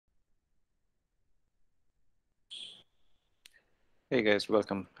Hey guys,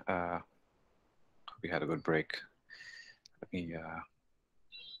 welcome. Hope you had a good break. Let me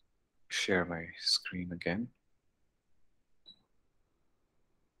share my screen again.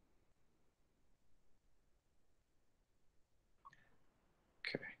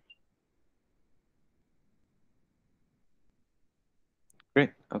 Okay,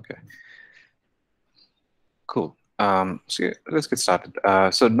 great. Okay, cool. So yeah, let's get started.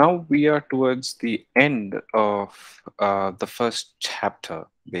 So now we are towards the end of the first chapter,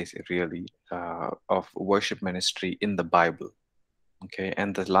 basically, really, of worship ministry in the Bible. Okay,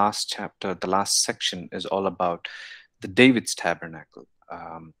 and the last chapter, the last section is all about the David's tabernacle.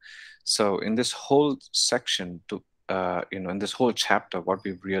 So in this whole section, in this whole chapter, what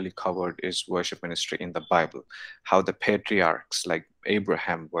we've really covered is worship ministry in the Bible, how the patriarchs like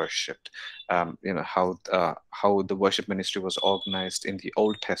Abraham worshipped, how the worship ministry was organized in the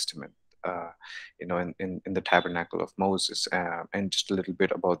Old Testament. In the tabernacle of Moses, and just a little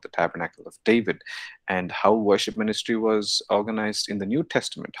bit about the tabernacle of David, and how worship ministry was organized in the New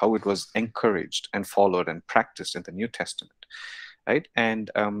Testament, how it was encouraged and followed and practiced in the New Testament, right? And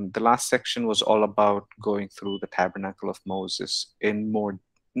the last section was all about going through the tabernacle of Moses in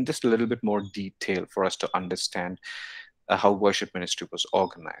just a little bit more detail for us to understand how worship ministry was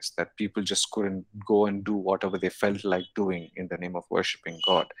organized, that people just couldn't go and do whatever they felt like doing in the name of worshiping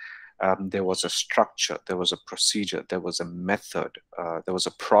God. There was a structure, there was a procedure, there was a method, there was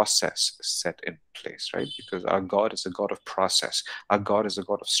a process set in place, right? Because our God is a God of process. Our God is a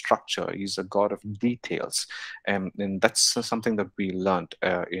God of structure. He's a God of details, and that's something that we learned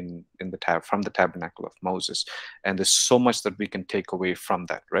from the tabernacle of Moses. And there's so much that we can take away from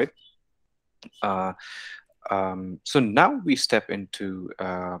that, right? Uh, so now we step into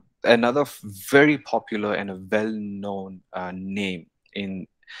another very popular and a well-known name in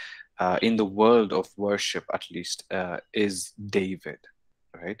the world of worship, at least, is David,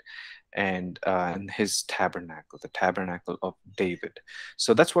 right? And his tabernacle, the tabernacle of David.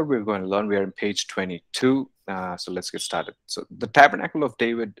 So that's what we're going to learn. We are on page 22. So let's get started. So the tabernacle of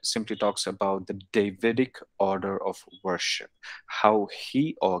David simply talks about the Davidic order of worship, how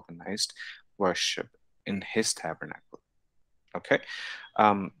he organized worship in his tabernacle. Okay.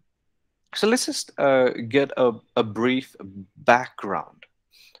 Um, so let's just get a brief background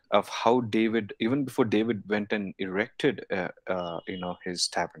of how David, even before David went and erected, his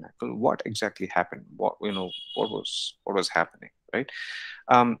tabernacle, what exactly happened? What was happening, right?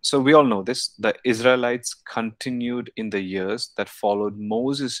 So we all know this. The Israelites continued in the years that followed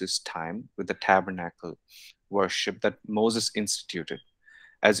Moses' time with the tabernacle worship that Moses instituted,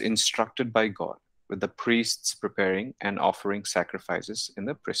 as instructed by God, with the priests preparing and offering sacrifices in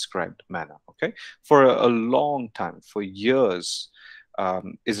the prescribed manner. Okay, for a long time, for years,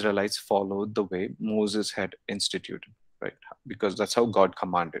 Israelites followed the way Moses had instituted, right? Because that's how God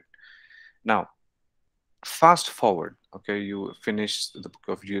commanded. Now, fast forward, okay, you finish the book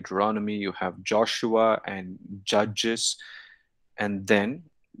of Deuteronomy, you have Joshua and Judges, and then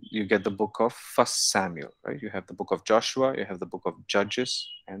you get the book of First Samuel, right? You have the book of Joshua, you have the book of Judges,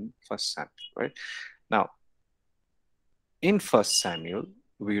 and First Samuel, right? Now, in First Samuel,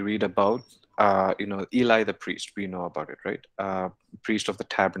 we read about Eli the priest. We know about it, right? Priest of the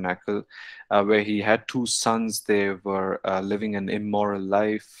tabernacle, where he had two sons. They were living an immoral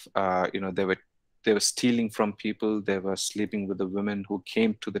life. They were stealing from people. They were sleeping with the women who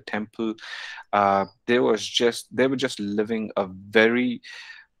came to the temple. They were just living a very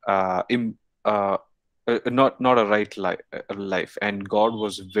uh, im, uh, not a right life, and God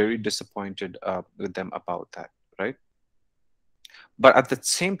was very disappointed with them about that, right? But at the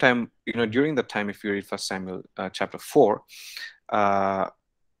same time, during that time, if you read First Samuel chapter 4, uh,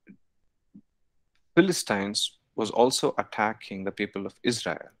 Philistines was also attacking the people of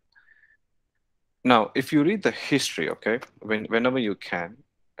Israel. Now, if you read the history, okay, whenever you can,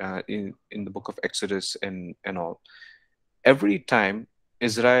 in the book of Exodus and all, every time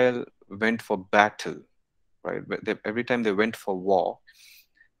Israel went for battle, right? Every time they went for war,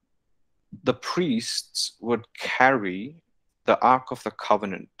 the priests would carry the Ark of the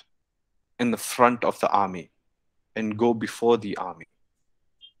Covenant in the front of the army and go before the army,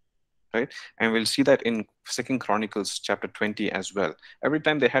 right? And we'll see that in Second Chronicles chapter 20 as well. Every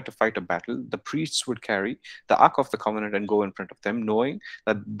time they had to fight a battle, the priests would carry the Ark of the Covenant and go in front of them, knowing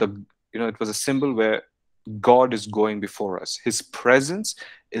that it was a symbol where God is going before us. His presence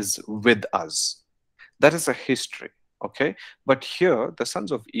is with us. That is a history. Okay, but here the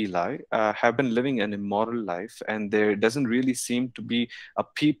sons of Eli have been living an immoral life, and there doesn't really seem to be a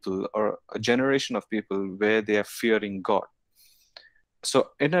people or a generation of people where they are fearing God. So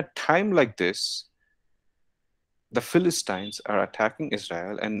in a time like this, The Philistines are attacking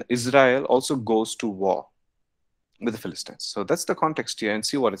Israel, and Israel also goes to war with the Philistines. So that's the context here, and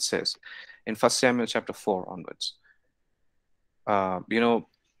see what it says in First Samuel chapter 4 onwards. You know,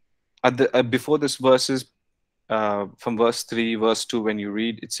 before this verses, from verse 3, verse 2, when you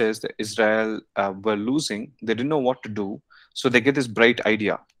read, it says that Israel were losing. They didn't know what to do. So they get this bright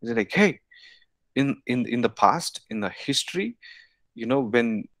idea. They're like, hey, in the past, in the history,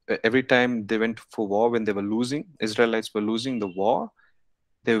 when every time they went for war, when they were losing, Israelites were losing the war,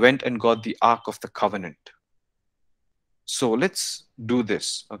 they went and got the Ark of the Covenant. So let's do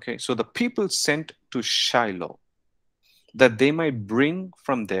this. Okay. So the people sent to Shiloh that they might bring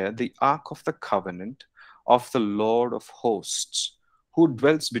from there the Ark of the Covenant of the Lord of hosts, who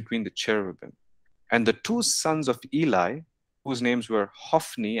dwells between the cherubim. And the two sons of Eli, whose names were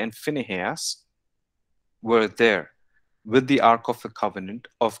Hophni and Phinehas, were there with the Ark of the Covenant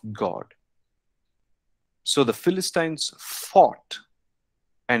of God. So the Philistines fought,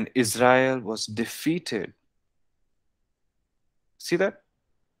 and Israel was defeated. See that?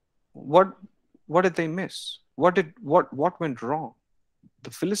 What what did they miss? What went wrong?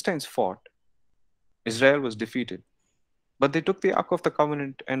 The Philistines fought, Israel was defeated, but they took the Ark of the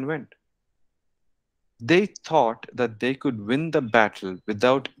Covenant and went. They thought that they could win the battle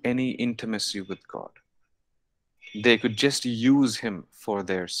without any intimacy with God. They could just use him for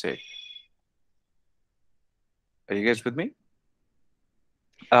their sake. Are you guys with me?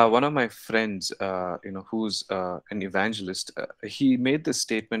 One of my friends, who's an evangelist, he made this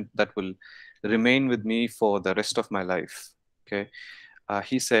statement that will remain with me for the rest of my life. Okay,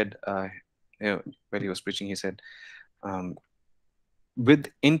 he said, when he was preaching, he said, um,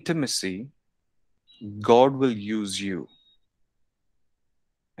 "With intimacy, God will use you,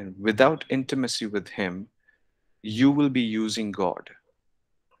 and without intimacy with Him, you will be using God."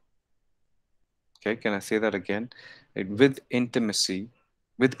 Okay, can I say that again? Like, with intimacy,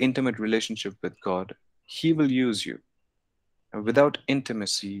 with intimate relationship with God, He will use you. And without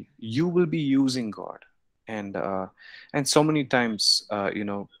intimacy, you will be using God. And so many times,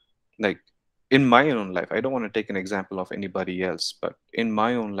 like in my own life, I don't want to take an example of anybody else, but in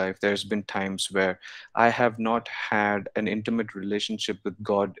my own life, there's been times where I have not had an intimate relationship with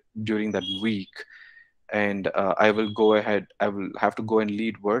God during that week. And I will have to go and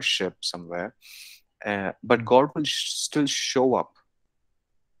lead worship somewhere, but God will still show up.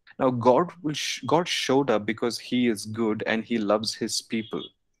 Now, God showed up because He is good and He loves His people.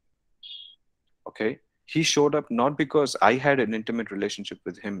 Okay, He showed up not because I had an intimate relationship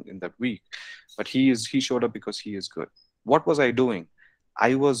with Him in that week, but He showed up because He is good. What was I doing?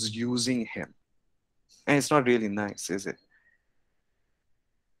 I was using Him, and it's not really nice, is it?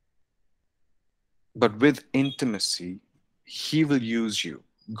 But with intimacy, He will use you.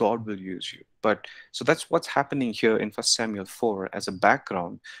 God will use you. But so that's what's happening here in First Samuel 4 as a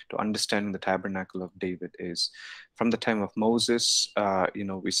background to understanding the tabernacle of David is from the time of Moses.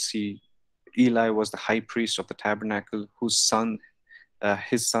 We see Eli was the high priest of the tabernacle,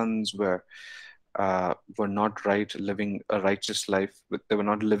 his sons were not right, living a righteous life. They were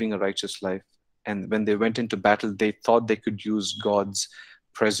not living a righteous life, and when they went into battle, they thought they could use God's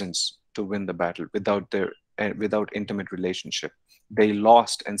presence to win the battle without intimate relationship. They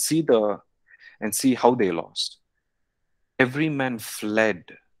lost, and see how they lost. Every man fled.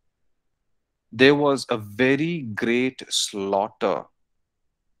 There was a very great slaughter,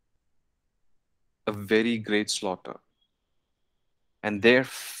 a very great slaughter. And there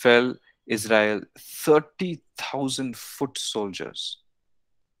fell Israel 30,000 foot soldiers.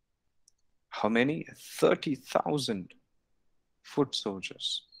 How many? 30,000 foot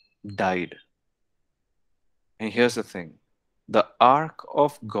soldiers died. And here's the thing, the ark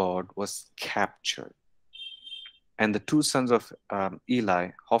of God was captured. And the two sons of Eli,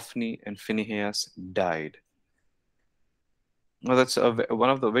 Hophni and Phinehas, died. Well, that's one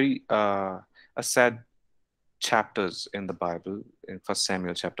of the very a sad chapters in the Bible, in First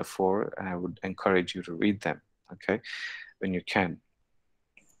Samuel chapter 4, and I would encourage you to read them, okay, when you can.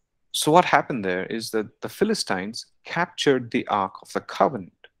 So what happened there is that the Philistines captured the Ark of the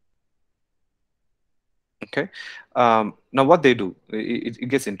Covenant. Okay, now what they do, it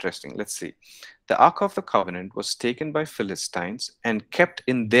gets interesting. Let's see. The Ark of the Covenant was taken by Philistines and kept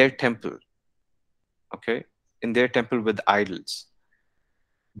in their temple. Okay, in their temple with idols.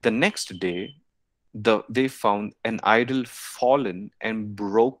 The next day, they found an idol fallen and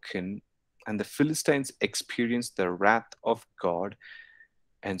broken, and the Philistines experienced the wrath of God.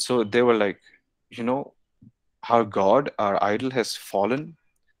 And so they were like, you know, our God, our idol has fallen.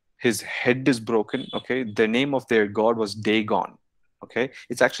 His head is broken. Okay, the name of their God was Dagon. Okay,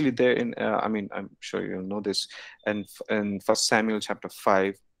 it's actually there in. I mean, I'm sure you'll know this, and in First Samuel chapter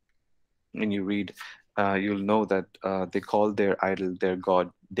 5, when you read, you'll know that they called their idol their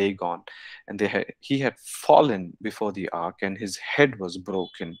god Dagon, and he had fallen before the ark, and his head was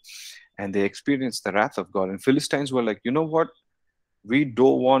broken, and they experienced the wrath of God. And Philistines were like, you know what? We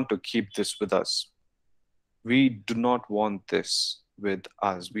don't want to keep this with us. We do not want this with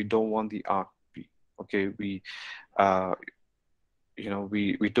us. We don't want the ark. Okay, uh,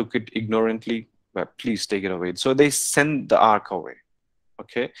 we took it ignorantly, but please take it away. So they sent the ark away.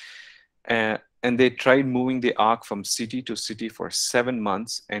 Okay, and they tried moving the ark from city to city for 7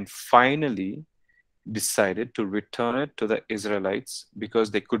 months, and finally decided to return it to the Israelites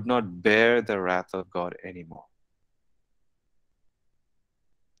because they could not bear the wrath of God anymore.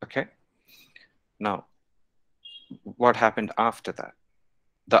 Okay, now what happened after that?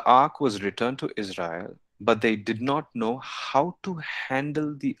 The ark was returned to Israel, but they did not know how to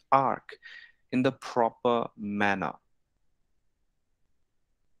handle the ark in the proper manner.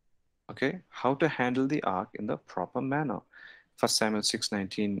 Okay, how to handle the ark in the proper manner. First Samuel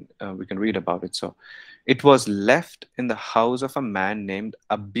 6:19, we can read about it. So it was left in the house of a man named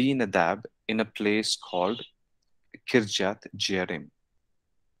Abinadab in a place called Kirjath Jearim.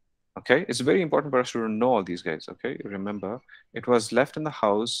 Okay, it's very important for us to know all these guys. Okay, remember, it was left in the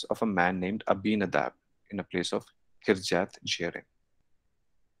house of a man named Abinadab in a place of Kirjath Jearim.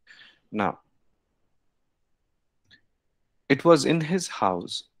 Now, it was in his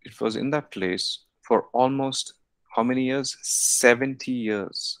house, it was in that place for almost how many years? 70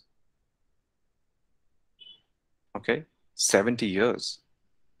 years. Okay, 70 years.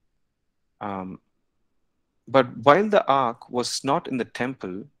 Um, but while the ark was not in the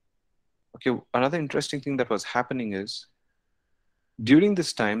temple, okay, another interesting thing that was happening is during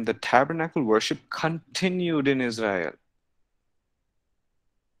this time, the tabernacle worship continued in Israel.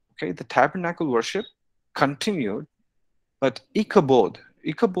 Okay, the tabernacle worship continued, but Ichabod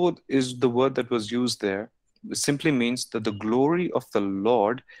is the word that was used there. It simply means that the glory of the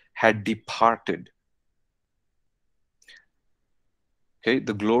Lord had departed. Okay,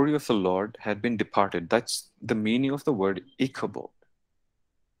 the glory of the Lord had been departed. That's the meaning of the word Ichabod.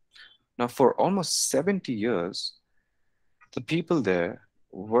 Now, for almost 70 years, the people there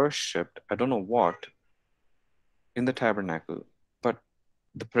worshipped, I don't know what, in the tabernacle, but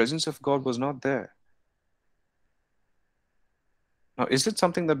the presence of God was not there. Now, is it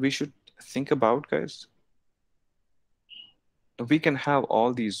something that we should think about, guys? We can have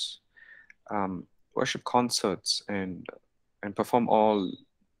all these worship concerts and perform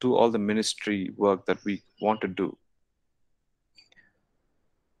do all the ministry work that we want to do.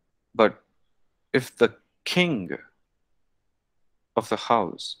 But if the king of the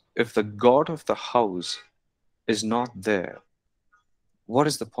house, if the God of the house is not there, what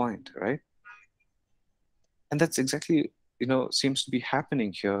is the point, right? And that's exactly, seems to be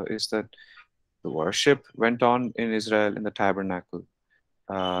happening here is that the worship went on in Israel in the tabernacle,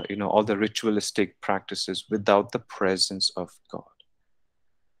 all the ritualistic practices without the presence of God.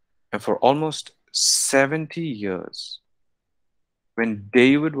 And for almost 70 years, when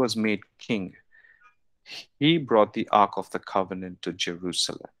David was made king, he brought the Ark of the Covenant to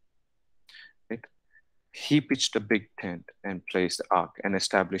Jerusalem. Right? He pitched a big tent and placed the Ark and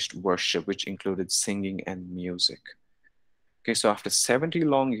established worship, which included singing and music. Okay, so after 70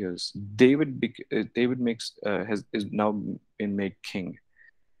 long years, David is now been made king,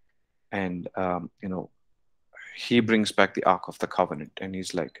 and he brings back the Ark of the Covenant, and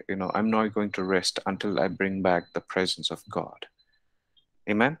he's like, I'm not going to rest until I bring back the presence of God.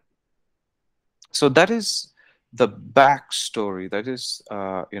 Amen. So that is the backstory. That is,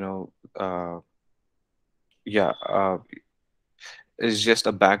 yeah, is just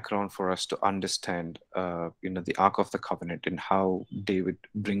a background for us to understand, the Ark of the Covenant and how David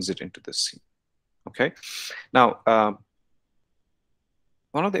brings it into the scene. Okay. Now,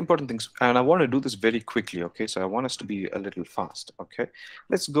 one of the important things, and I want to do this very quickly. Okay, so I want us to be a little fast. Okay,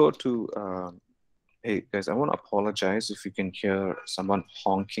 let's go to. Hey guys, I want to apologize if you can hear someone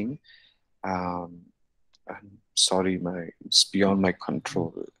honking. Um, I'm sorry, it's beyond my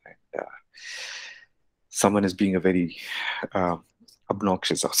control. And, someone is being a very uh,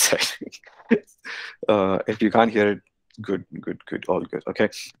 obnoxious outside. If you can't hear it, good, all good. Okay.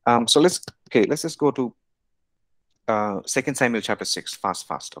 So let's just go to 2 Samuel chapter 6,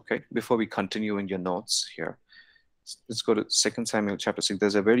 fast. Okay, before we continue in your notes here, let's go to 2 Samuel chapter 6.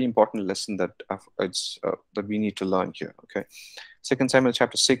 There's a very important lesson that that we need to learn here. Okay, 2 Samuel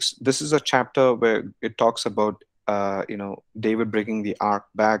chapter 6. This is a chapter where it talks about David bringing the ark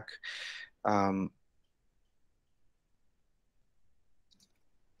back. Um,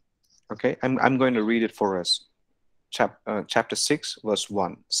 Okay, I'm going to read it for us. Chapter 6, verse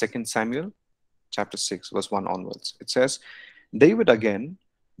 1. 2 Samuel, chapter 6, verse 1 onwards. It says, David again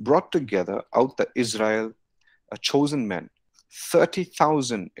brought together out the Israel chosen men,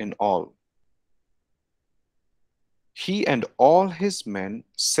 30,000 in all. He and all his men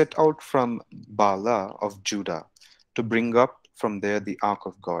set out from Bala of Judah to bring up from there the ark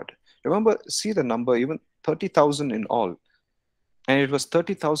of God. Remember, see the number, even 30,000 in all. And it was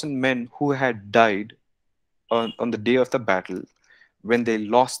 30,000 men who had died on the day of the battle when they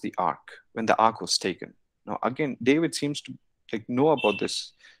lost the ark, when the ark was taken. Now, again, David seems to like know about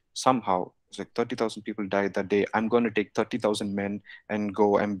this somehow. It's like 30,000 people died that day. I'm going to take 30,000 men and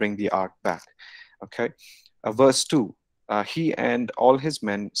go and bring the ark back. Okay. Verse 2, he and all his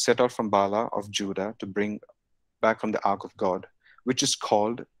men set out from Bala of Judah to bring back from the ark of God, which is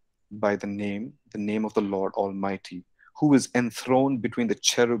called by the name of the Lord Almighty, who is enthroned between the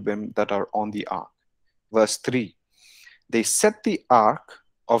cherubim that are on the ark. Verse 3, they set the ark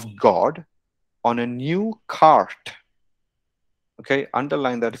of God on a new cart. Okay,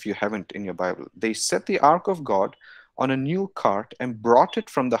 underline that if you haven't in your Bible. They set the ark of God on a new cart and brought it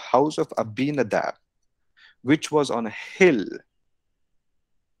from the house of Abinadab, which was on a hill.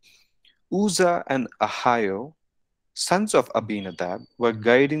 Uzzah and Ahio, sons of Abinadab, were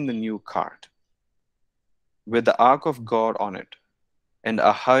guiding the new cart with the ark of God on it, and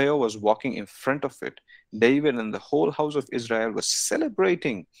Ahio was walking in front of it. David and the whole house of Israel was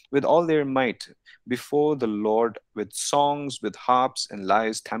celebrating with all their might before the Lord with songs, with harps and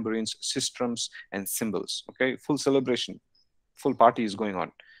lyres, tambourines, sistrums, and cymbals. Okay, full celebration, full party is going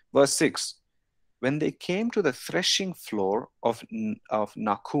on. Verse 6, when they came to the threshing floor of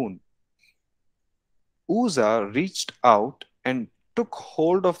Nakun, Uzzah reached out and took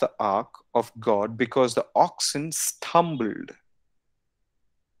hold of the ark of God because the oxen stumbled.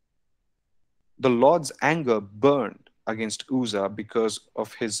 The Lord's anger burned against Uzzah because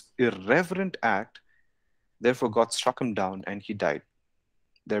of his irreverent act. Therefore, God struck him down and he died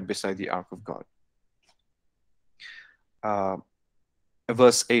there beside the ark of God. Uh,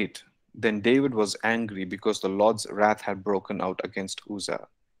 verse 8, then David was angry because the Lord's wrath had broken out against Uzzah.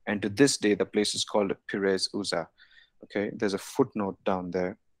 And to this day, the place is called Perez Uzzah. Okay, there's a footnote down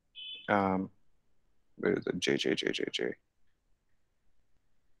there. Where is it? J.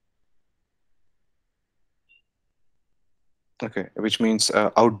 Okay, which means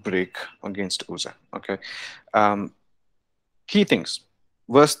outbreak against Uzzah. Okay, key things.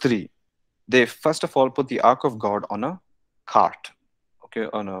 Verse 3, they first of all put the ark of God on a cart. Okay,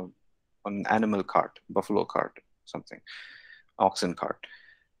 on an animal cart, buffalo cart, something, oxen cart.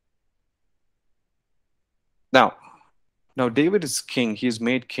 Now David is king. He is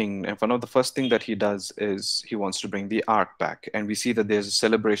made king, and one of the first thing that he does is he wants to bring the ark back. And we see that there's a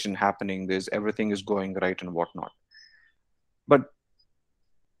celebration happening. There's everything is going right and whatnot. But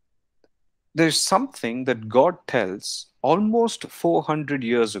there's something that God tells almost 400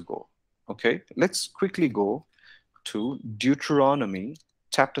 years ago. Okay, let's quickly go to Deuteronomy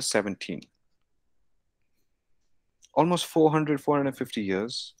chapter 17. Almost 450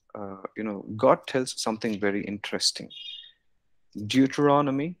 years, God tells something very interesting.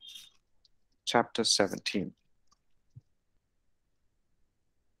 Deuteronomy chapter 17.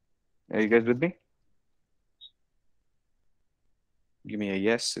 Are you guys with me? Give me a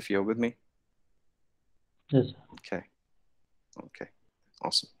yes if you're with me. Yes. Okay. Okay.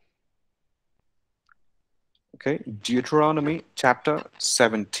 Awesome. Okay. Deuteronomy chapter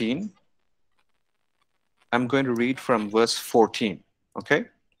 17. I'm going to read from verse 14. Okay.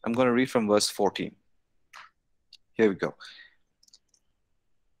 I'm going to read from verse 14. Here we go.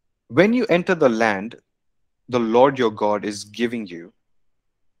 When you enter the land the Lord your God is giving you,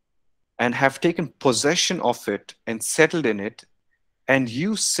 and have taken possession of it and settled in it, and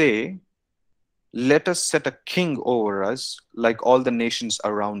you say, let us set a king over us like all the nations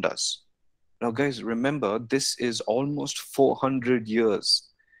around us. Now, guys, remember, this is almost 400 years.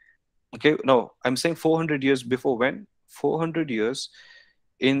 Okay, no, I'm saying 400 years before when? 400 years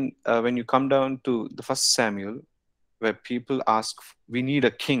in when you come down to the first Samuel, where people ask, we need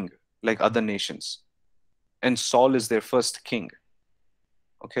a king like other nations. And Saul is their first king.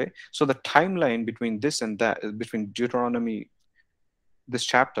 Okay, so the timeline between this and that, between Deuteronomy, this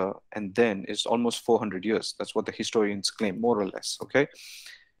chapter, and then is almost 400 years. That's what the historians claim, more or less. Okay,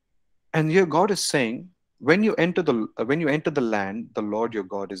 and here God is saying, when you enter the land the Lord your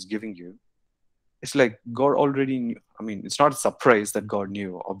God is giving you, it's like God already knew. I mean, it's not a surprise that God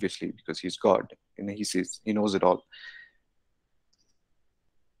knew, obviously, because He's God and He sees, He knows it all.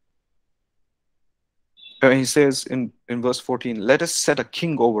 He says in verse 14, let us set a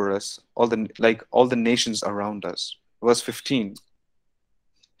king over us, all the nations around us. Verse 15,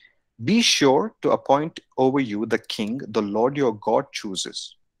 be sure to appoint over you the king the Lord your God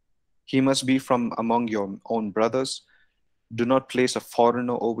chooses. He must be from among your own brothers. Do not place a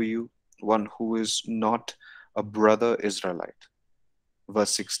foreigner over you, one who is not a brother Israelite.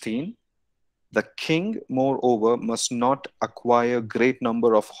 Verse 16, the king, moreover, must not acquire great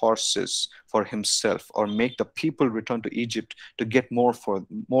number of horses for himself, or make the people return to Egypt to get more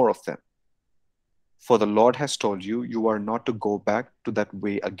of them. For the Lord has told you, you are not to go back to that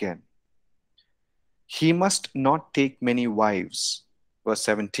way again. He must not take many wives. Verse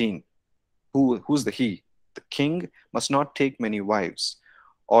 17. Who's the he? The king must not take many wives,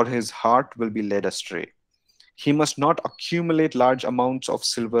 or his heart will be led astray. He must not accumulate large amounts of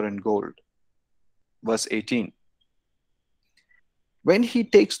silver and gold. Verse 18. When he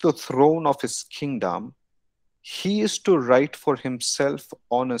takes the throne of his kingdom, he is to write for himself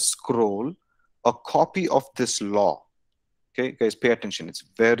on a scroll a copy of this law. Okay, guys, pay attention. It's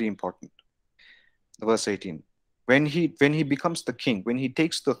very important. Verse 18. When he becomes the king, when he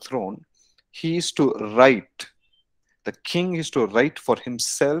takes the throne, he is to write. The king is to write for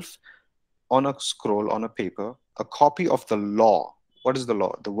himself on a scroll, on a paper, a copy of the law. What is the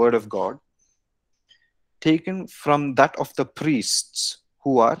law? The word of God, taken from that of the priests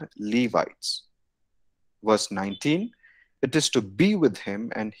who are Levites. Verse 19, it is to be with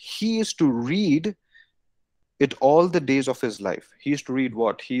him, and he is to read it all the days of his life. He is to read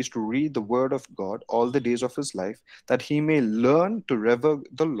what? He is to read the word of God all the days of his life, that he may learn to revere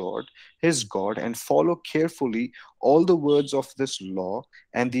the Lord his God and follow carefully all the words of this law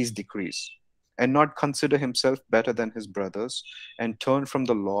and these decrees, and not consider himself better than his brothers, and turn from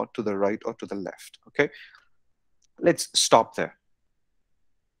the law to the right or to the left. Okay, let's stop there.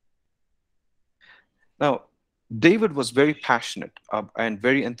 Now, David was very passionate and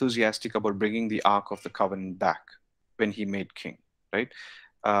very enthusiastic about bringing the Ark of the Covenant back when he made king, right?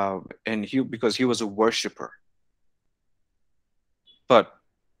 And because he was a worshiper. But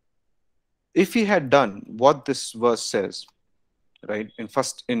if he had done what this verse says, right,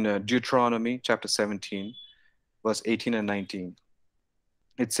 in Deuteronomy chapter 17, verse 18 and 19,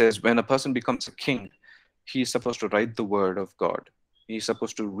 it says, when a person becomes a king, he is supposed to write the word of God. He's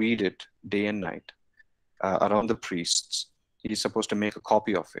supposed to read it day and night around the priests. He's supposed to make a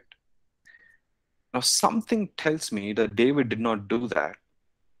copy of it. Now, something tells me that David did not do that,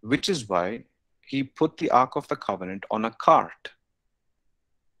 which is why he put the Ark of the Covenant on a cart.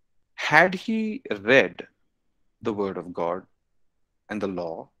 Had he read the word of God and the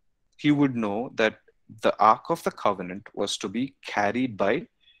law, he would know that the Ark of the Covenant was to be carried by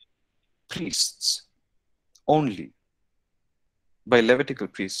priests only, by Levitical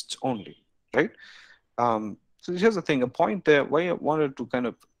priests only, right? So here's the thing, a point there, why I wanted to kind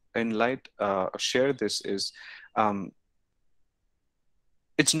of share this is, um,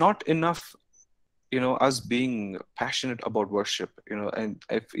 it's not enough, us being passionate about worship, and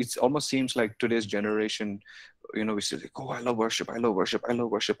if it almost seems like today's generation, we say like, oh, I love worship, I love worship, I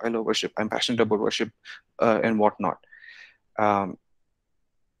love worship, I love worship, I'm passionate about worship, and whatnot. Um,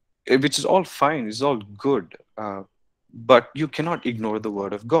 which is all fine, it's all good, but you cannot ignore the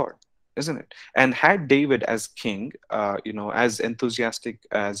word of God, isn't it? And had David as king, as enthusiastic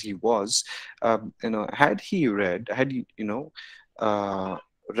as he was, had he, read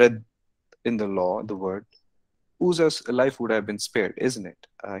in the law the word, Uzzah's life would have been spared, isn't it?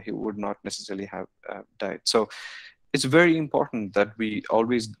 He would not necessarily have died. So it's very important that we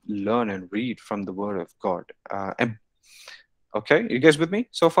always learn and read from the word of God. And okay, you guys with me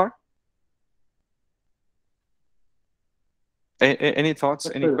so far? Any thoughts,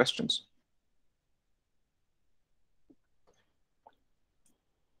 Yes, any brother. questions?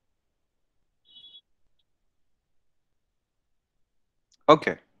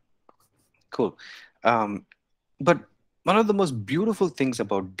 Okay, cool. Um, but one of the most beautiful things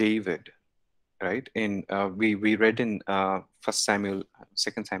about David, right? We read in First Samuel,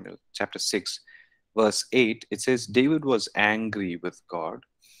 Second Samuel, chapter 6, verse 8. It says David was angry with God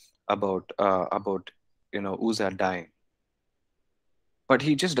about Uzzah dying, but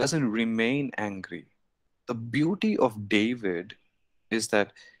he just doesn't remain angry. The beauty of David is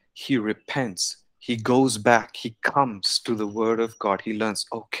that he repents, he goes back, he comes to the word of God, he learns,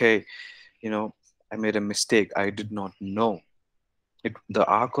 okay, I made a mistake, I did not know. The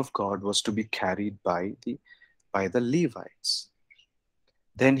ark of God was to be carried by the Levites.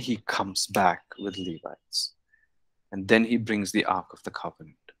 Then he comes back with Levites, and then he brings the ark of the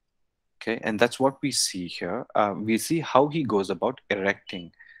covenant. Okay, and that's what we see here. We see how he goes about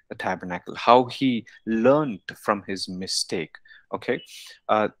erecting the tabernacle, how he learned from his mistake. Okay,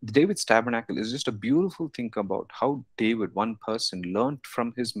 David's tabernacle is just a beautiful thing about how David, one person, learned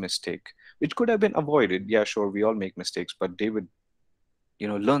from his mistake, which could have been avoided. Yeah, sure, we all make mistakes, but David,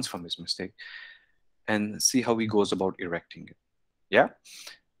 learns from his mistake and see how he goes about erecting it. Yeah.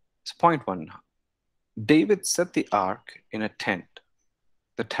 So point one, David set the ark in a tent,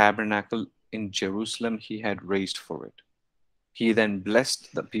 the tabernacle in Jerusalem he had raised for it. He then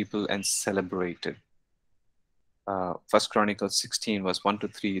blessed the people and celebrated. First Chronicles 16, verse 1 to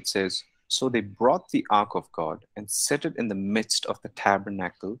 3, it says, "So they brought the ark of God and set it in the midst of the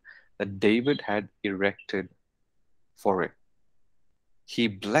tabernacle that David had erected for it. He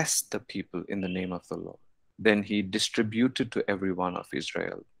blessed the people in the name of the Lord. Then he distributed to every one of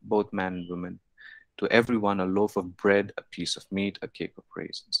Israel, both man and woman, to everyone a loaf of bread, a piece of meat, a cake of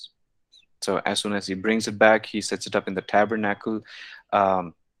raisins." So as soon as he brings it back, he sets it up in the tabernacle.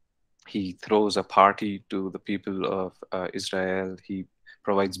 Um, he throws a party to the people of Israel. He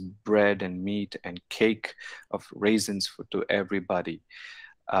provides bread and meat and cake of raisins to everybody.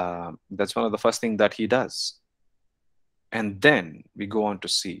 That's one of the first things that he does. And then we go on to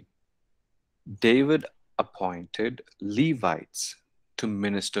see David appointed Levites to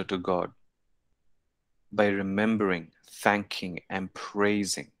minister to God by remembering, thanking, and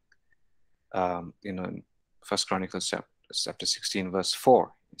praising. In First Chronicles chapter 16, verse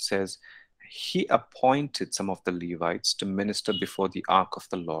 4, it says, "He appointed some of the Levites to minister before the ark of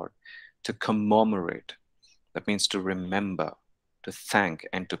the Lord, to commemorate." That means to remember, to thank,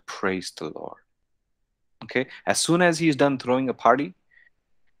 and to praise the Lord. Okay, as soon as he's done throwing a party,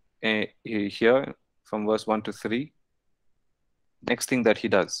 here from verse 1 to 3, next thing that he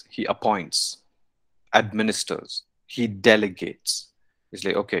does, he appoints, administers, he delegates. He's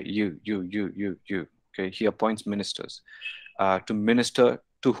like, okay, you. Okay, he appoints ministers to minister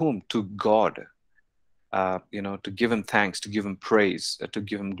to whom? To God. To give him thanks, to give him praise, to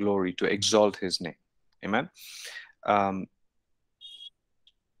give him glory, to exalt his name. Amen. Um,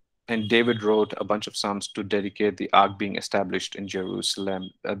 and David wrote a bunch of psalms to dedicate the ark being established in Jerusalem.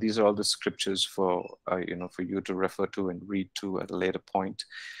 These are all the scriptures for you to refer to and read to at a later point.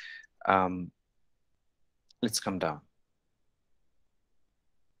 Um, let's come down.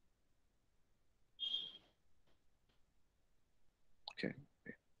 Okay,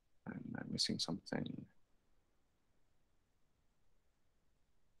 I'm missing something.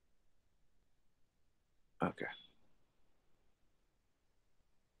 Okay.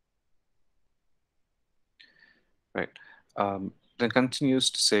 Right. Then continues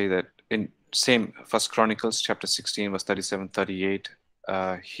to say that in same First Chronicles chapter 16, verse 37, 38,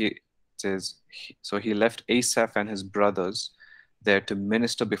 he says, so he left Asaph and his brothers there to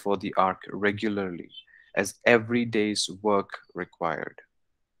minister before the ark regularly, as every day's work required,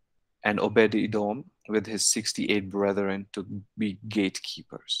 and Obed-Edom with his 68 brethren to be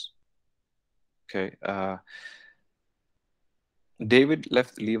gatekeepers. Okay. David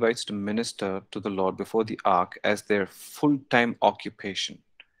left Levites to minister to the Lord before the ark as their full-time occupation.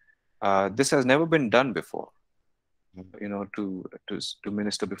 This has never been done before, to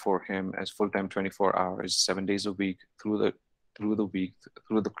minister before Him as full-time, 24 hours, 7 days a week, through the week,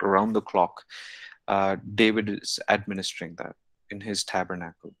 around the clock. David is administering that in his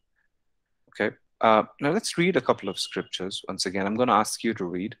tabernacle. Okay. Now let's read a couple of scriptures. Once again, I'm going to ask you to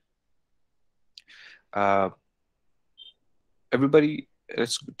read. Everybody,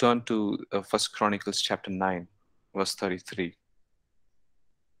 let's turn to First Chronicles chapter 9, verse 33.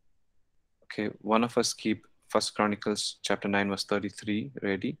 Okay, one of us keep First Chronicles chapter 9, verse 33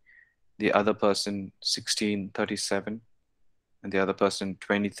 ready. The other person 16:37, and the other person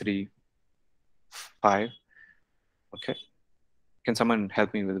 23:5. Okay, can someone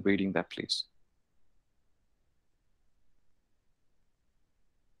help me with reading that, please?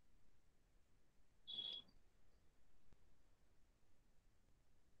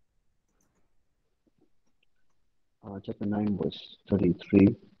 Chapter 9, verse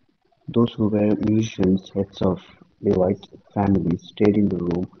 33. Those who were musicians, heads of Levite families, stayed in the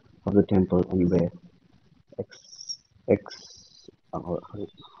room of the temple and were ex, ex, how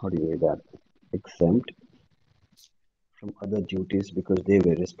do you say that? Exempt from other duties because they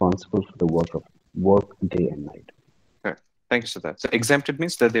were responsible for the work day and night. Okay, thank you for that. So exempted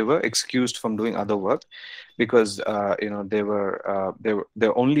means that they were excused from doing other work because their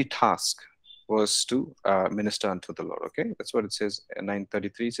only task was to minister unto the Lord. Okay, that's what it says.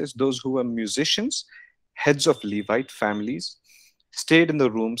 9:33 says, those who were musicians, heads of Levite families, stayed in the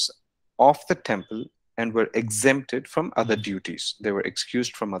rooms of the temple and were exempted from other duties. They were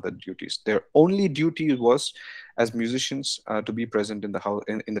excused from other duties. Their only duty was, as musicians, to be present in the house,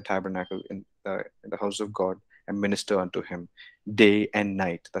 in the tabernacle, in the house of God, and minister unto Him day and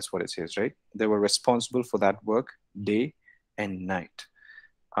night. That's what it says, right? They were responsible for that work day and night.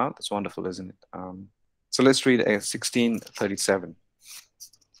 That's wonderful, isn't it? So let's read 1637.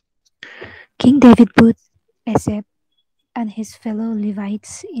 King David put Asaph and his fellow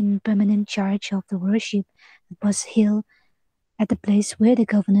Levites in permanent charge of the worship that was held at the place where the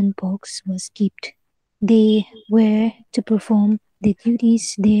covenant box was kept. They were to perform their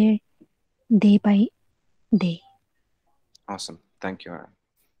duties there day by day. Awesome. Thank you, Aaron.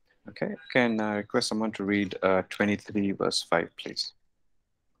 Okay, can I request someone to read 23 verse 5, please?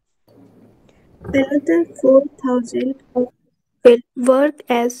 Another 4,000 will work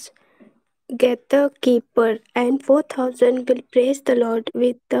as gatekeeper, and 4,000 will praise the Lord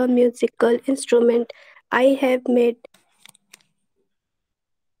with the musical instrument I have made.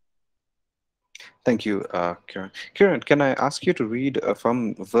 Thank you, Kiran. Kiran, can I ask you to read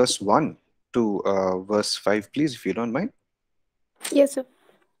from verse 1 to verse 5, please, if you don't mind? Yes, sir.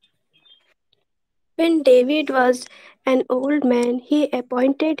 When David was an old man, he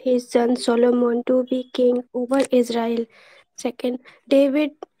appointed his son Solomon to be king over Israel. Second,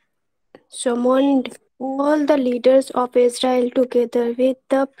 David summoned all the leaders of Israel together with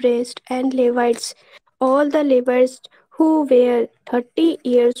the priests and Levites. All the Levites who were 30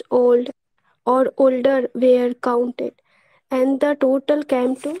 years old or older were counted, and the total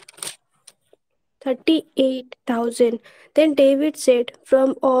came to 38,000. Then David said,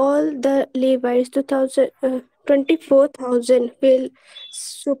 from all the Levites, 24,000 will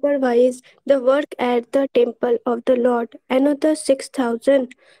supervise the work at the temple of the Lord. Another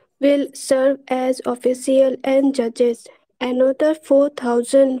 6,000 will serve as officials and judges. Another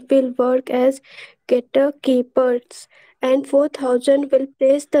 4,000 will work as gatekeepers. And 4,000 will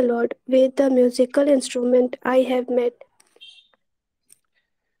praise the Lord with the musical instrument I have made.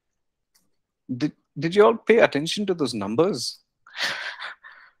 Did you all pay attention to those numbers?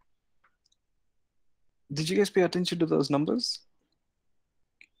 Did you guys pay attention to those numbers?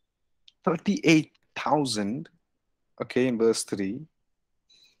 38,000, okay, in verse 3.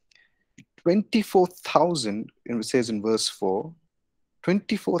 24,000, it says in verse 4.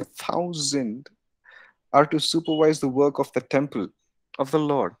 24,000 are to supervise the work of the temple of the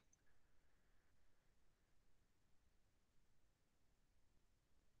Lord.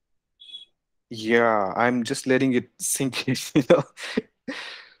 Yeah, I'm just letting it sink in,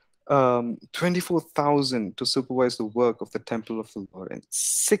 24,000 to supervise the work of the temple of the Lord, and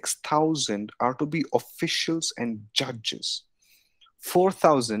 6,000 are to be officials and judges,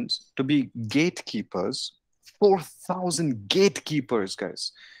 4,000 to be gatekeepers, 4,000 gatekeepers,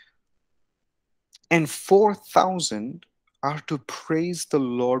 guys, and 4,000 are to praise the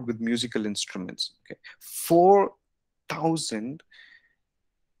Lord with musical instruments. Okay, 4,000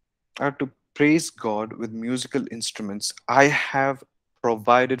 are to praise God with musical instruments. I have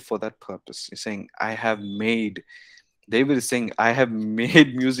provided for that purpose. He's saying, I have made. David is saying, I have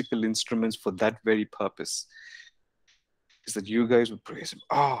made musical instruments for that very purpose. Is that you guys would praise him.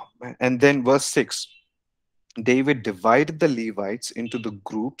 Oh, man. And then verse 6, David divided the Levites into the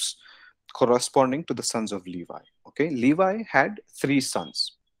groups corresponding to the sons of Levi. Okay, Levi had three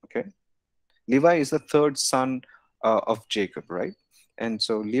sons. Okay, Levi is the third son of Jacob, right? And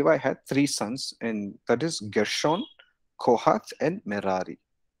so Levi had three sons, and that is Gershon, Kohath, and Merari.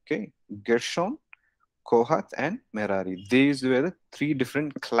 Okay, Gershon, Kohath, and Merari. These were the three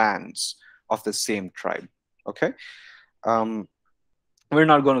different clans of the same tribe. Okay, um, we're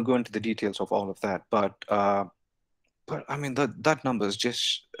not going to go into the details of all of that, but I mean that number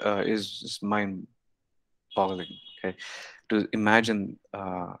is mind boggling. Okay, to imagine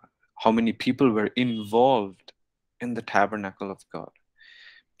how many people were involved in the tabernacle of God,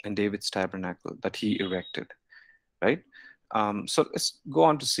 in David's tabernacle that he erected, right? So let's go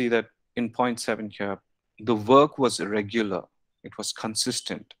on to see that in point 7 here, the work was regular, it was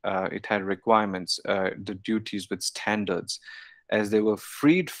consistent, it had requirements, the duties with standards, as they were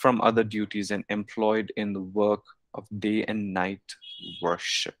freed from other duties and employed in the work of day and night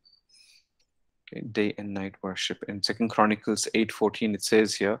worship. Okay, day and night worship. In Second Chronicles 8:14, it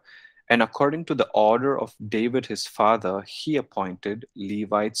says here, and according to the order of David his father, he appointed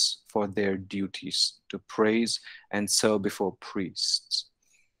Levites for their duties to praise and serve before priests.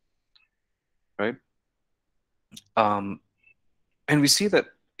 Right? And we see that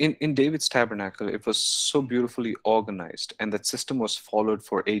in David's tabernacle, it was so beautifully organized, and that system was followed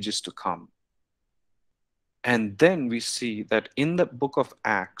for ages to come. And then we see that in the book of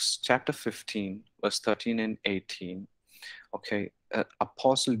Acts, chapter 15, verse 13 and 18, okay,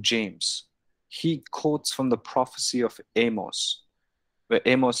 Apostle James, he quotes from the prophecy of Amos, where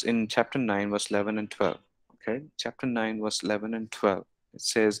Amos in chapter 9, verse 11 and 12, okay, chapter 9, verse 11 and 12, it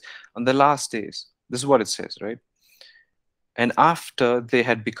says, on the last days, this is what it says, right? And after they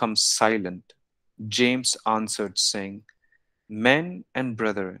had become silent, James answered, saying, men and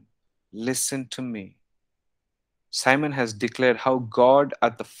brethren, listen to me. Simon has declared how God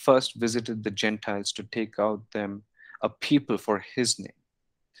at the first visited the Gentiles to take out them a people for his name.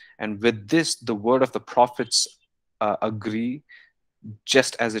 And with this, the word of the prophets agree,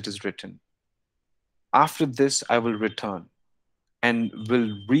 just as it is written. After this, I will return and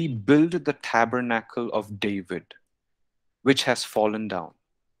will rebuild the tabernacle of David, which has fallen down.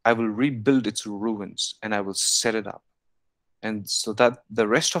 I will rebuild its ruins and I will set it up, and so that the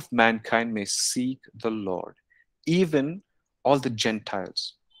rest of mankind may seek the Lord, even all the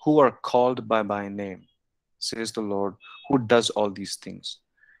Gentiles who are called by my name, says the Lord, who does all these things.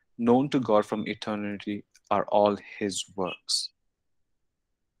 Known to God from eternity are all his works.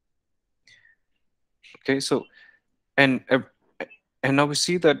 Okay, so and and now we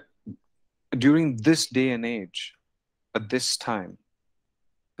see that during this day and age, at this time,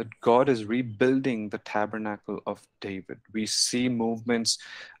 that God is rebuilding the tabernacle of David. We see movements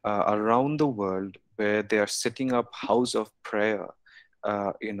around the world where they are setting up house of prayer.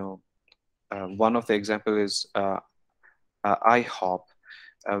 One of the example is IHOP,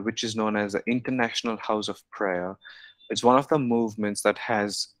 which is known as the International House of Prayer. It's one of the movements that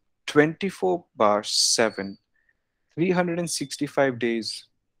has 24 bar 7, 365 days,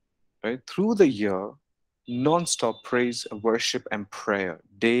 right, through the year, non-stop praise, worship, and prayer,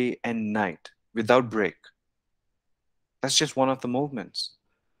 day and night, without break. That's just one of the movements.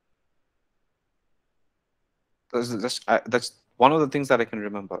 That's one of the things that I can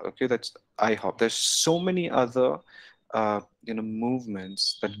remember. Okay, that's IHOP. There's so many other,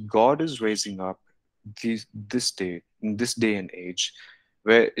 movements that God is raising up this day, in this day and age,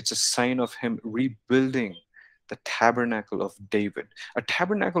 where it's a sign of Him rebuilding the tabernacle of David. A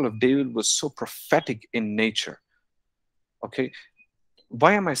tabernacle of David was so prophetic in nature. Okay,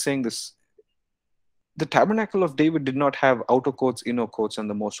 why am I saying this? The tabernacle of David did not have outer courts, inner courts, and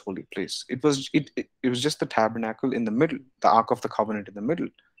the most holy place. It was just the tabernacle in the middle, the Ark of the Covenant in the middle,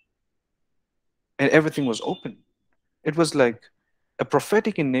 and everything was open. It was like a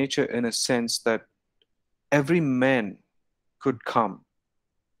prophetic in nature, in a sense that every man could come.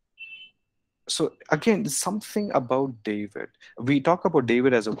 So again, there's something about David. We talk about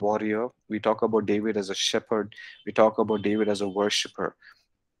David as a warrior. We talk about David as a shepherd. We talk about David as a worshiper.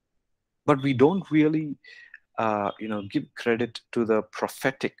 But we don't really give credit to the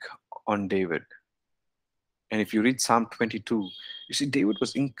prophetic on David. And if you read Psalm 22, you see David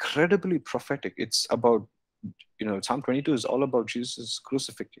was incredibly prophetic. It's about, Psalm 22 is all about Jesus'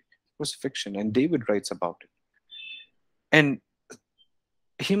 crucifixion, and David writes about it. And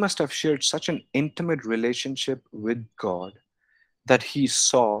he must have shared such an intimate relationship with God that he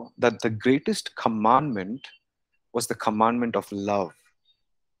saw that the greatest commandment was the commandment of love.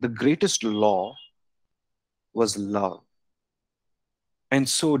 The greatest law was love. And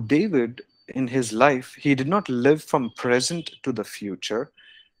so David, in his life, he did not live from present to the future.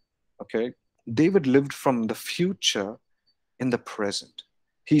 Okay. David lived from the future in the present.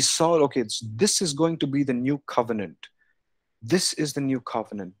 He saw, okay, this is going to be the new covenant. This is the new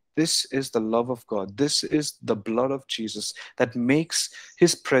covenant. This is the love of God. This is the blood of Jesus that makes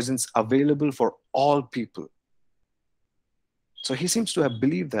his presence available for all people. So he seems to have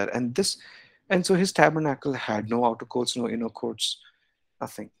believed that. And so his tabernacle had no outer courts, no inner courts,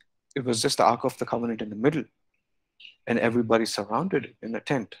 nothing. It was just the Ark of the Covenant in the middle, and everybody surrounded it in a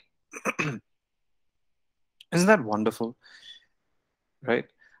tent. Isn't that wonderful? Right?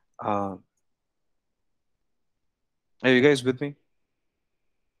 Are you guys with me?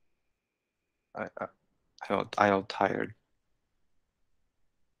 I all tired.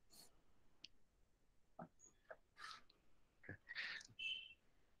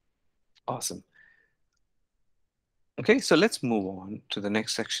 Awesome. Okay, so let's move on to the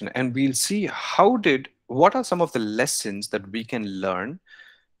next section, and we'll see what are some of the lessons that we can learn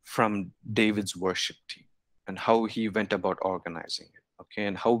from David's worship team and how he went about organizing it, okay,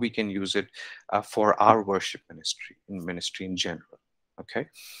 and how we can use it for our worship ministry in general, okay.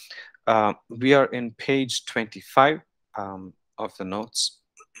 We are in page 25 of the notes.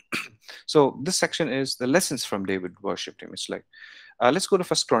 So this section is the lessons from David worship team. It's like, let's go to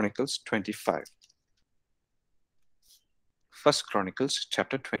First Chronicles 25. First Chronicles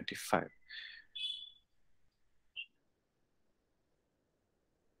chapter 25.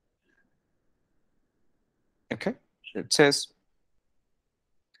 Okay, it says,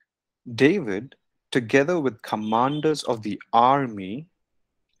 David, together with commanders of the army,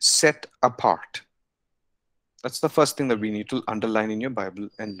 set apart. That's the first thing that we need to underline in your Bible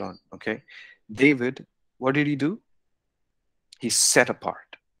and learn. Okay, David, what did he do? He set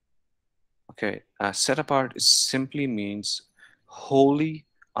apart. Okay, set apart is simply means holy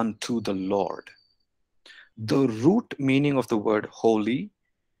unto the Lord. The root meaning of the word holy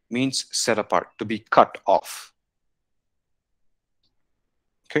means set apart, to be cut off.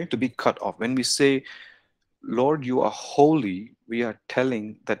 Okay, to be cut off. When we say, Lord, you are holy, we are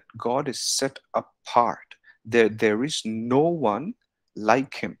telling that God is set apart. There is no one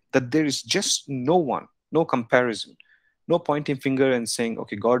like him, that there is just no one, no comparison, no pointing finger and saying,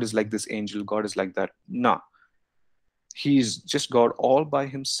 okay, God is like this angel, God is like that. No, he is just God all by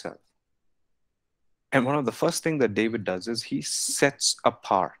himself. And one of the first thing that David does is he sets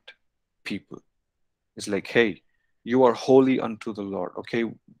apart people. It's like, hey, you are holy unto the Lord. Okay,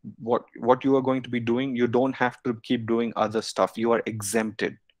 what you are going to be doing, you don't have to keep doing other stuff. You are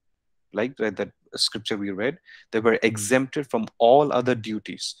exempted. Like that scripture we read, they were exempted from all other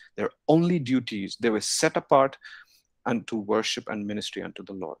duties. Their only duties, they were set apart unto worship and ministry unto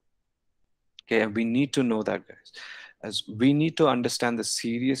the Lord. Okay, and we need to know that, guys, as we need to understand the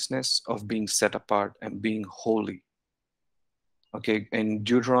seriousness of being set apart and being holy. Okay, in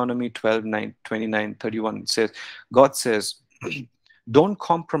Deuteronomy 12:29-31, it says, God says, don't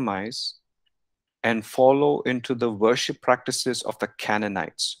compromise and follow into the worship practices of the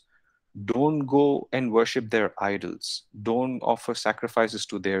Canaanites. Don't go and worship their idols. Don't offer sacrifices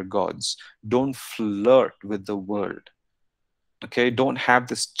to their gods. Don't flirt with the world. Okay, don't have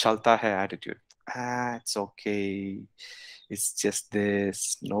this chalta hai attitude. It's okay. It's just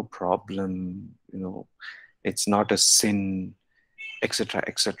this, no problem. It's not a sin, etc.,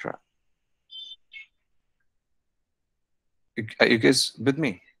 etc. Are you guys with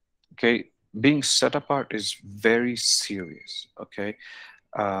me? Okay, being set apart is very serious. Okay,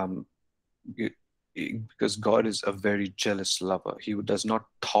 um, you- because God is a very jealous lover. He does not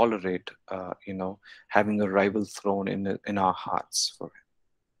tolerate, having a rival throne in our hearts for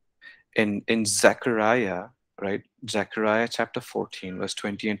him. In Zechariah, right? Zechariah chapter 14, verse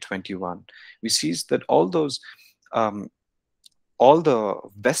 20 and 21, we see that um, all the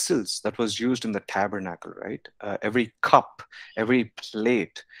vessels that was used in the tabernacle, right? Every cup, every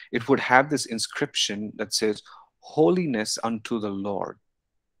plate, it would have this inscription that says, "Holiness unto the Lord."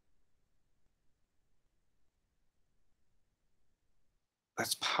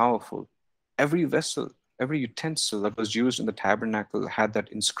 That's powerful. Every vessel, every utensil that was used in the tabernacle had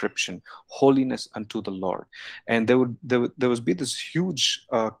that inscription, "Holiness unto the Lord." And there would be this huge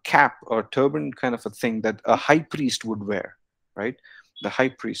cap or turban kind of a thing that a high priest would wear, right? The high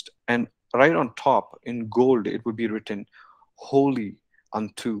priest, and right on top in gold it would be written, "Holy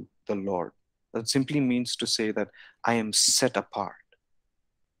unto the Lord." That simply means to say that I am set apart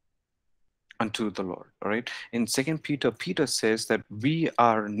unto the Lord. All right. In Second Peter, Peter says that we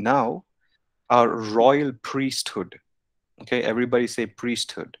are now our royal priesthood. Okay, everybody say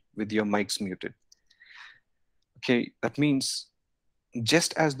priesthood with your mics muted. Okay, that means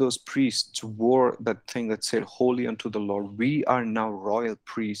just as those priests wore that thing that said holy unto the Lord, we are now royal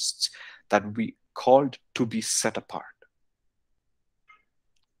priests that we called to be set apart.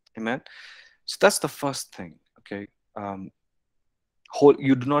 Amen. So that's the first thing. Okay.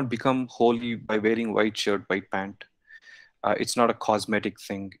 You do not become holy by wearing white shirt, white pant. It's not a cosmetic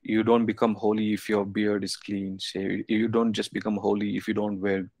thing. You don't become holy if your beard is clean. Say, you don't just become holy if you don't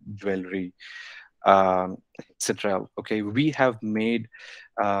wear jewelry, etc. Okay, we have made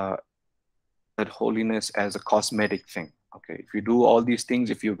uh, that holiness as a cosmetic thing. Okay, if you do all these things,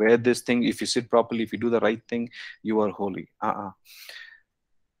 if you wear this thing, if you sit properly, if you do the right thing, you are holy.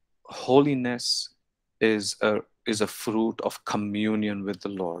 Holiness is a fruit of communion with the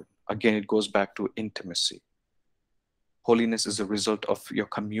Lord. Again, it goes back to intimacy. Holiness is a result of your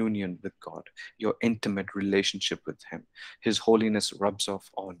communion with God, your intimate relationship with Him. His holiness rubs off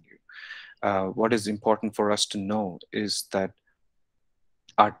on you. What is important for us to know is that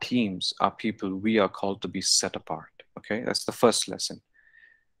our teams, our people, we are called to be set apart. Okay, that's the first lesson.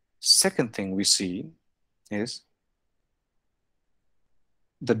 Second thing we see is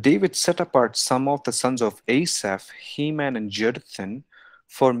the David set apart some of the sons of Asaph, Heman, and Jeduthun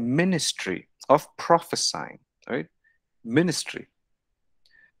for ministry of prophesying. Right, ministry.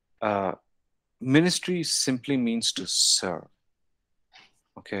 Uh, Ministry simply means to serve.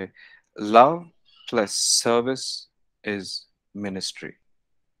 Okay, love plus service is ministry.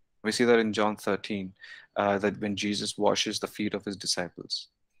 We see that in John 13, that when Jesus washes the feet of his disciples,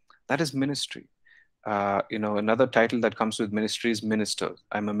 that is ministry. Another title that comes with ministry is minister.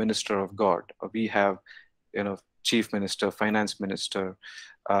 I'm a minister of God. We have, chief minister, finance minister,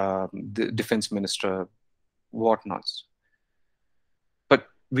 the defense minister, whatnots. But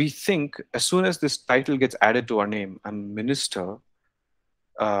we think as soon as this title gets added to our name, I'm minister,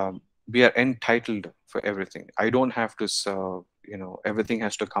 we are entitled for everything. I don't have to serve. Everything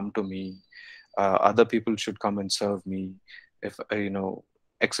has to come to me. Other people should come and serve me, if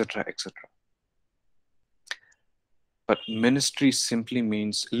etc., etc. But ministry simply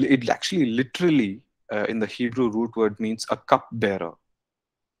means, it actually literally, in the Hebrew root word, means a cup bearer.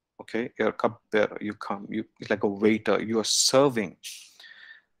 Okay, you're a cup bearer. You come, it's like a waiter. You are serving.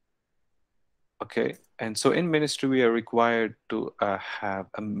 Okay, and so in ministry we are required to have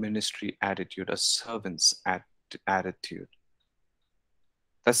a ministry attitude, a servant's attitude.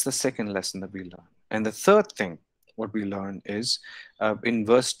 That's the second lesson that we learn. And the third thing, what we learn is in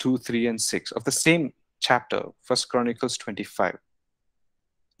verse 2, 3, and 6 of the same chapter, First Chronicles 25.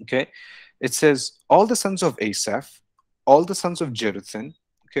 Okay, it says, all the sons of Asaph, all the sons of Jeduthun,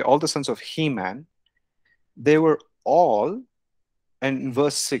 okay, all the sons of Heman, they were all, and in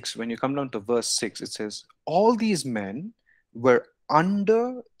verse 6, when you come down to verse 6, it says, all these men were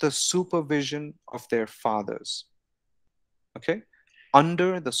under the supervision of their fathers. Okay,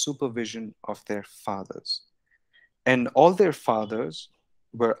 under the supervision of their fathers. And all their fathers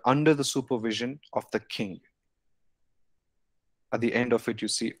were under the supervision of the king. At the end of it, you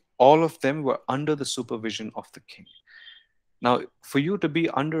see, all of them were under the supervision of the king. Now, for you to be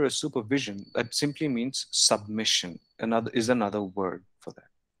under a supervision, that simply means submission. Another word for that.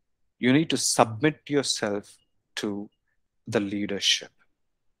 You need to submit yourself to the leadership.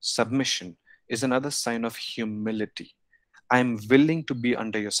 Submission is another sign of humility. I'm willing to be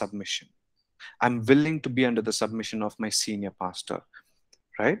under your submission. I'm willing to be under the submission of my senior pastor,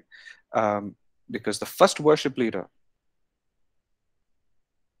 right? Because the first worship leader,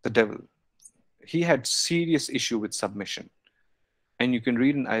 the devil, he had serious issue with submission. And you can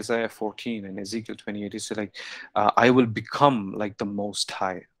read in Isaiah 14 and Ezekiel 28, he said, like, I will become like the Most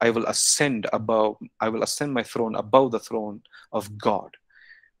High. I will ascend my throne above the throne of God.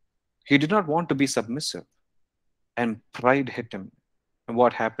 He did not want to be submissive, and pride hit him. And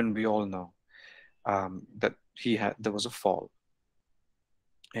what happened, we all know, that there was a fall.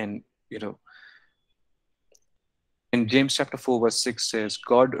 And, in James chapter 4, verse 6 says,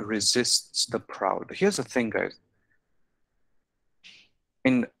 God resists the proud. Here's the thing, guys.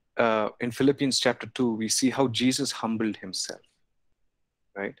 In Philippians chapter 2, we see how Jesus humbled himself,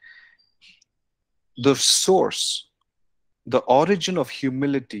 right? The source, the origin of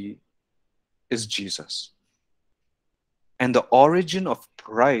humility is Jesus. And the origin of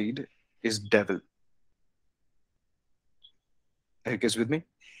pride is devil. Are you guys with me?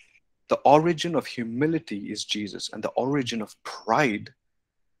 The origin of humility is Jesus, and the origin of pride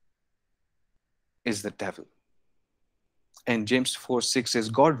is the devil. And James 4:6 says,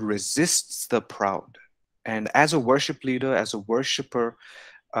 God resists the proud. And as a worship leader, as a worshiper,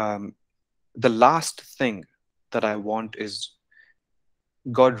 the last thing that I want is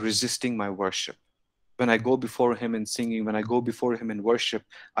God resisting my worship. When I go before him in singing, when I go before him in worship,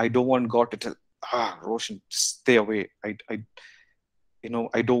 I don't want God to tell, Roshan, stay away. I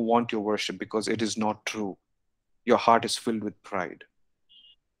don't want your worship because it is not true. Your heart is filled with pride.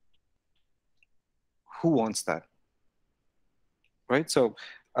 Who wants that? Right? So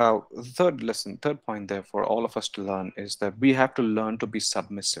third point there for all of us to learn is that we have to learn to be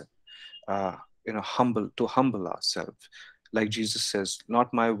submissive, humble ourselves. Like Jesus says,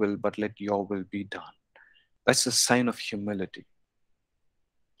 not my will, but let your will be done. That's a sign of humility.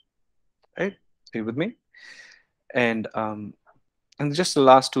 Right? Are you with me? And just the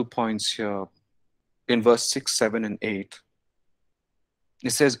last 2 points here in verse 6, 7, and 8. It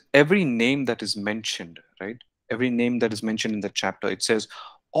says every name that is mentioned, right? Every name that is mentioned in the chapter, it says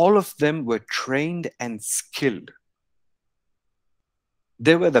all of them were trained and skilled.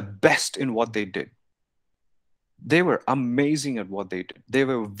 They were the best in what they did. They were amazing at what they did. They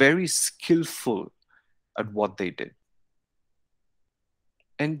were very skillful at what they did.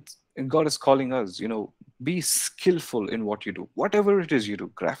 And God is calling us, be skillful in what you do. Whatever it is you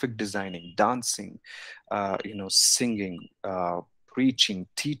do, graphic designing, dancing, singing, preaching,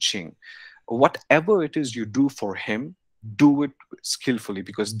 teaching, whatever it is you do for him, do it skillfully,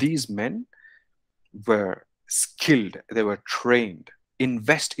 because these men were skilled. They were trained.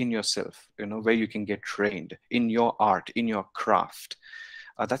 Invest in yourself, where you can get trained in your art, in your craft.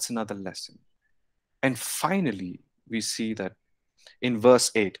 That's another lesson. And finally, we see that in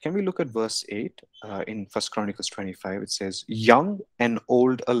verse 8, can we look at verse 8 in 1 Chronicles 25? It says, young and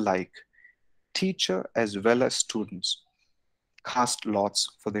old alike teacher as well as students cast lots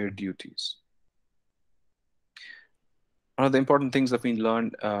for their duties. One of the important things that we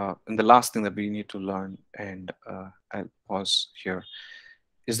learned, and the last thing that we need to learn, and I'll pause here,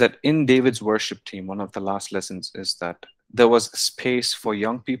 is that in David's worship team, one of the last lessons is that there was space for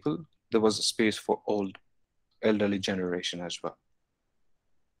young people, there was a space for elderly generation as well.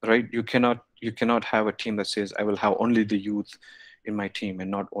 Right? You cannot have a team that says I will have only the youth in my team and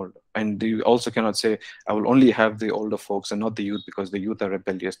not older. And you also cannot say I will only have the older folks and not the youth because the youth are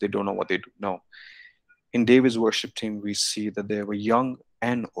rebellious. They don't know what they do. No. In David's worship team, we see that they were young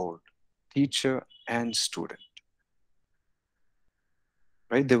and old, teacher and student.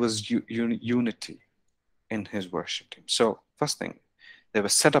 Right? There was unity in his worship team. So first thing, they were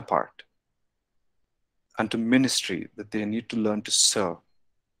set apart unto ministry that they need to learn to serve.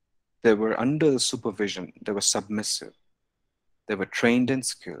 They were under supervision. They were submissive. They were trained and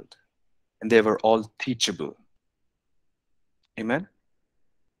skilled. And they were all teachable. Amen?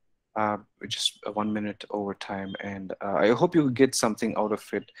 We're just 1 minute over time. And I hope you get something out of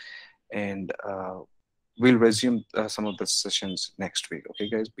it. And we'll resume some of the sessions next week. Okay,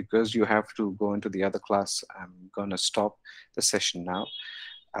 guys? Because you have to go into the other class, I'm going to stop the session now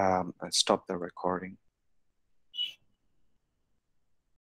and stop the recording.